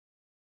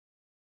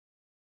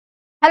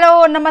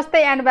Hello, namaste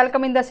and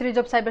welcome in the series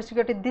of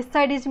cybersecurity. This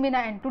side is Meena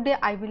and today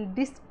I will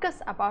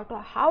discuss about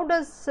how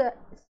does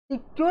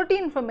security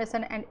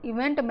information and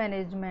event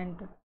management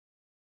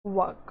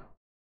work.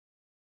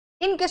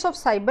 In case of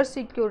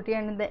cybersecurity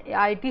and the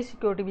IT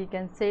security, we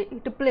can say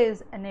it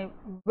plays a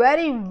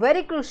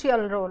very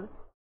crucial role.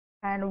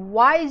 And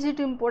why is it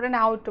important,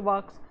 how it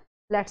works?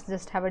 Let's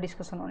just have a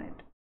discussion on it.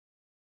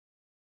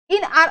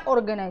 In our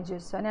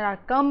organization, in our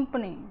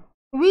company,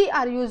 we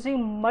are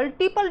using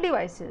multiple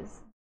devices,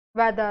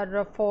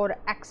 whether for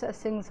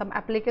accessing some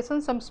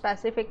applications, some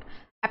specific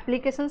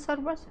application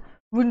servers,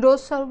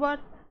 Windows server,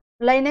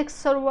 Linux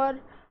server,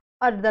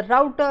 or the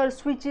router,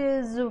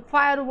 switches,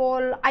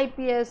 firewall,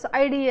 IPS,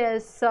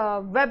 IDS,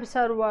 web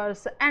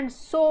servers, and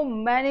so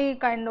many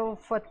kind of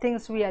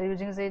things we are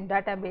using, say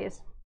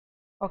database.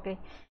 Okay,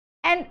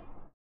 and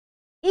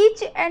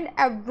each and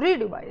every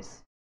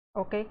device,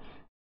 okay,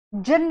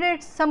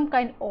 generates some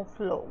kind of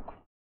log.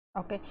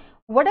 Okay,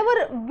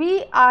 whatever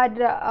we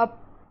are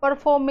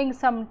performing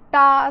some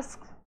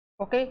tasks,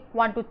 okay,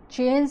 want to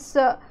change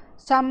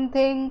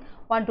something,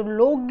 want to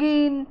log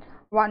in,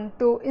 want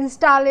to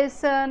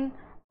installation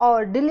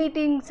or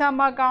deleting some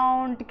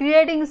account,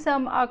 creating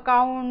some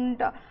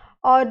account,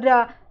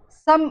 or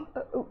some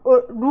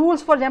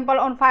rules. For example,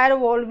 on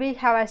firewall we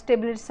have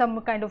established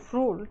some kind of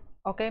rule,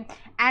 okay,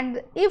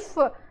 and if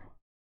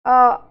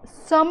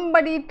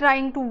somebody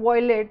trying to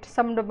violate,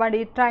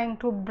 somebody trying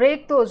to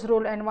break those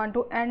rules and want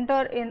to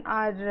enter in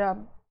our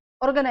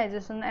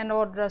organization, and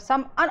or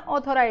some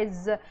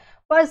unauthorized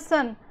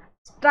person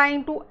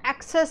trying to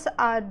access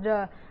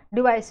our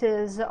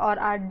devices or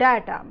our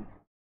data,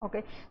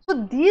 okay,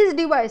 so these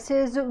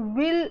devices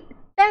will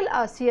tell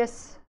us,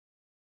 yes,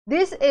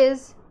 this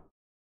is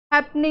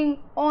happening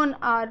on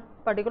our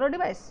particular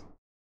device,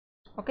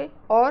 okay,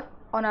 or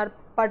on our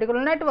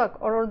particular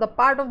network, or the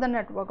part of the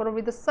network, or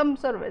with some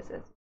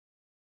services.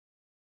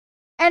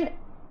 And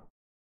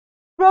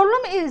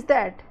problem is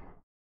that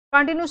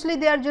continuously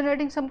they are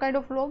generating some kind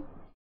of log,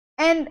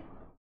 and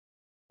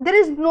there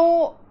is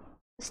no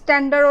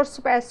standard or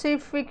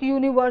specific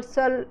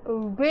universal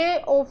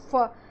way of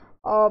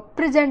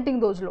presenting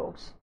those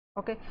logs.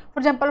 Okay, for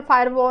example,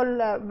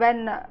 firewall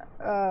when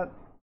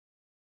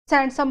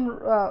send some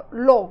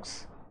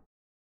logs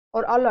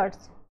or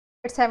alerts,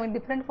 it's having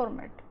different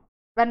format.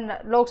 When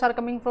logs are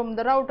coming from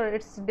the router,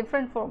 it's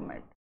different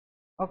format,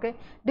 okay,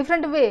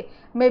 different way.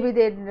 Maybe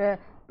they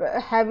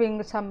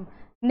having some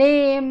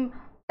name,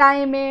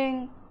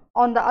 timing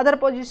on the other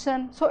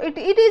position, so it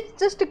is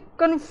just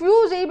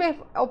confusing if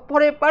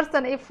for a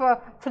person. If for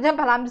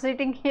example, I'm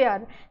sitting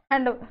here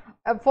and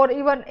for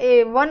even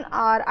a 1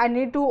 hour I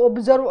need to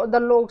observe the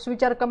logs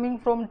which are coming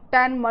from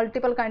 10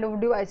 multiple kind of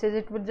devices,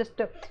 it would just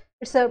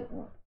it's a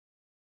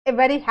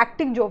very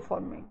hectic job for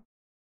me.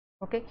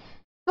 Okay,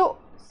 so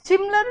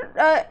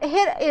similar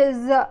here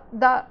is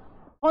the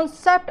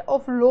concept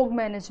of log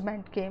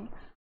management came,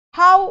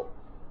 how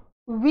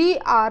we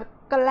are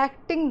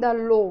collecting the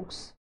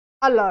logs,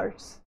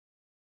 alerts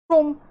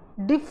from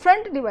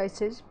different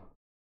devices,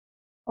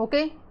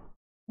 okay,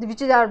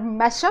 which is our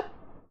mashup,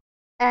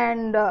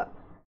 and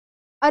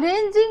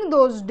arranging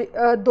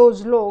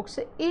those logs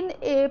in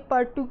a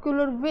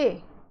particular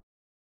way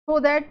so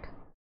that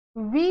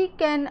we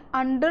can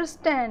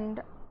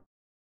understand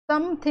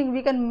something,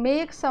 we can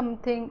make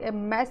something, a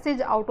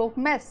message out of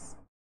mess,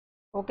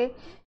 okay,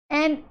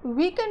 and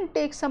we can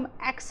take some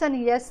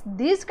action. Yes,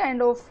 these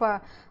kind of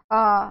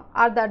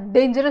are the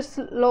dangerous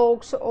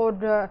logs,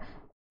 or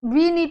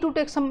we need to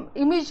take some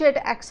immediate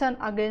action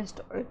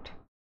against it,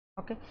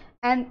 okay,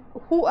 and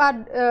who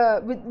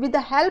are with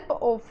the help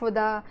of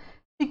the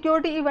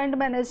security event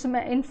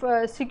management,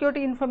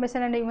 security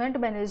information and event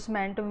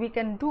management, we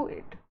can do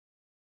it.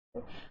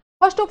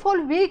 First of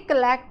all, we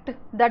collect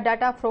the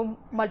data from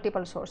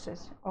multiple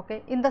sources,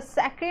 okay. In the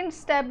second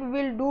step, we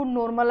will do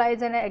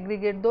normalize and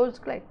aggregate those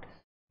collect,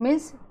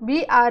 means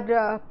we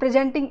are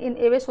presenting in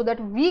a way so that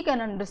we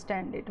can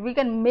understand it, we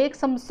can make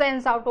some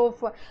sense out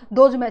of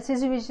those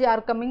messages which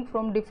are coming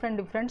from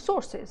different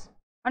sources,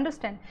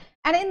 understand.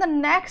 And in the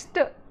next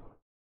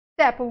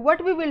step,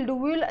 what we will do,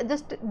 we will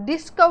just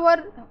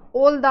discover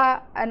all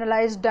the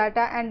analyzed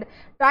data and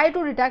try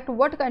to detect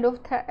what kind of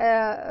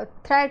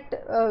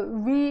threat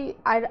we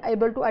are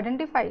able to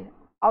identify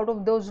out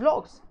of those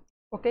logs,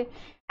 okay,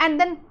 and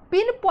then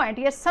pinpoint,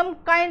 yes, some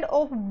kind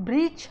of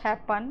breach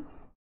happen,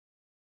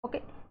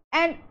 okay,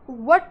 and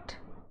what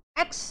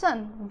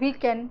action we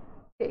can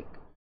take.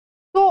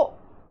 So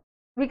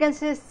we can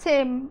say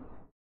SIEM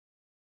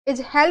is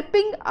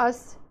helping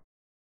us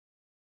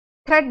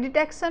threat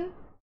detection,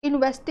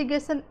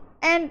 investigation,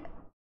 and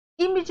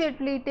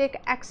immediately take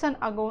action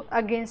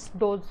against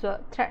those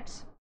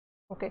threats,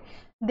 okay.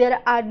 There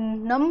are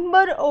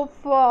number of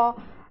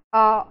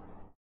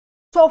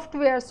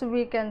softwares,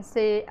 we can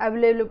say,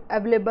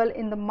 available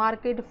in the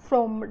market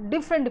from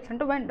different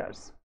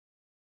vendors.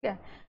 Yeah,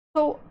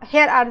 so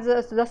here are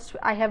just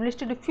I have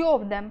listed a few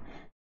of them: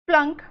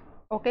 Splunk,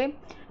 okay,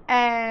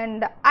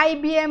 and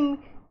IBM,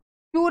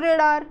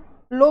 QRadar,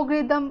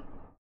 Logarithm,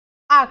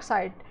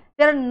 ArcSight.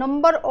 There are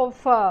number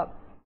of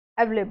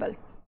available,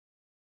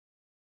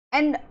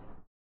 and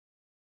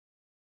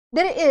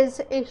there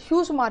is a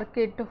huge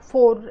market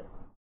for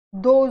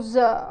those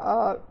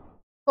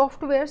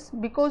softwares,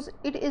 because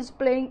it is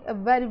playing a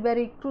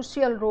very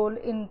crucial role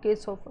in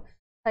case of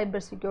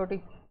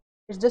cybersecurity.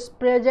 It's just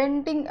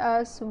presenting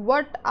us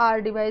what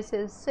our device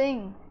is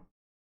saying,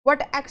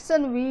 what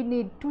action we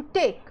need to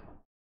take.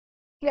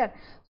 Clear?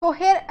 So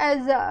here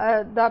is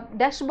the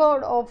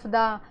dashboard of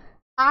the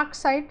ARC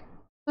site.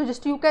 So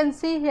just you can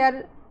see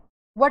here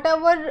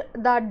whatever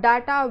the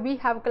data we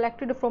have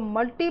collected from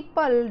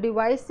multiple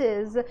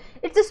devices,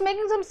 it's just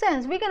making some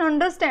sense. We can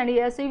understand,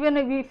 yes, even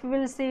if we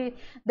will see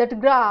that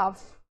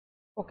graph,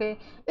 okay,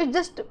 it's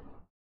just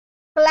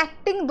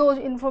collecting those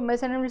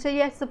information and we say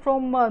yes,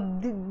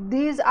 from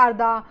these are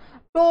the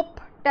top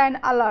 10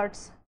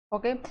 alerts,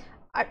 okay.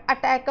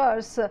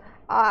 Attackers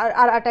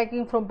are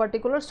attacking from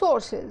particular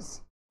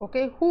sources,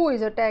 okay, who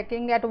is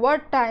attacking, at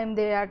what time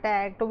they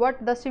attacked,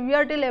 what the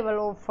severity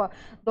level of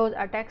those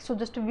attacks. So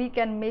just we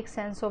can make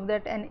sense of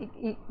that, and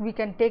we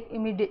can take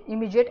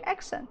immediate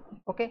action,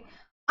 okay.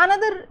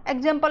 Another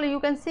example you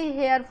can see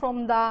here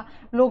from the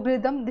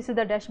logarithm, this is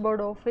the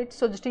dashboard of it.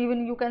 So just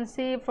even you can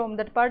see from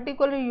that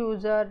particular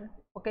user,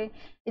 okay,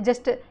 it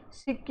just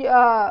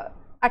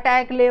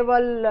attack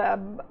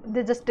level,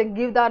 they just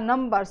give the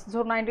numbers.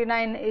 So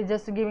 99 is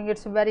just giving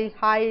it's very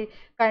high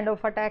kind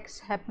of attacks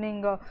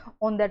happening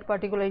on that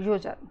particular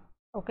user,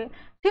 okay.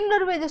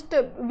 Similar way, just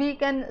we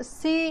can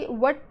see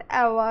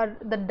whatever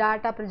the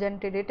data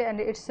presented it, and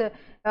it's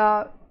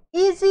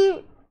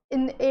easy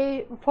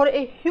for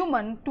a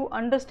human to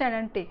understand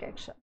and take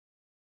action,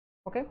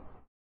 okay.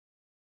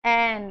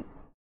 And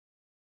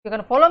you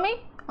can follow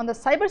me on the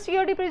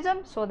Cybersecurity Prism,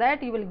 so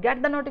that you will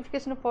get the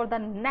notification for the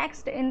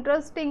next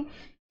interesting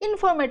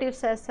informative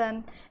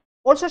session.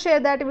 Also share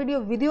that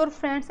video with your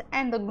friends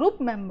and the group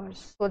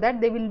members, so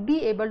that they will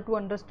be able to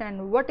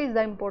understand what is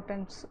the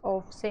importance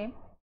of SIEM,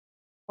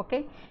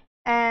 okay.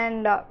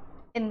 And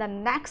in the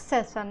next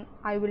session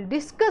I will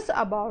discuss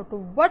about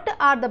what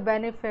are the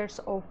benefits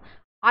of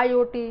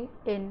IoT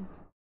in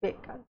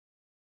vehicle.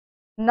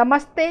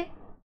 Namaste,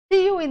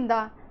 see you in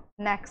the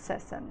next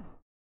session.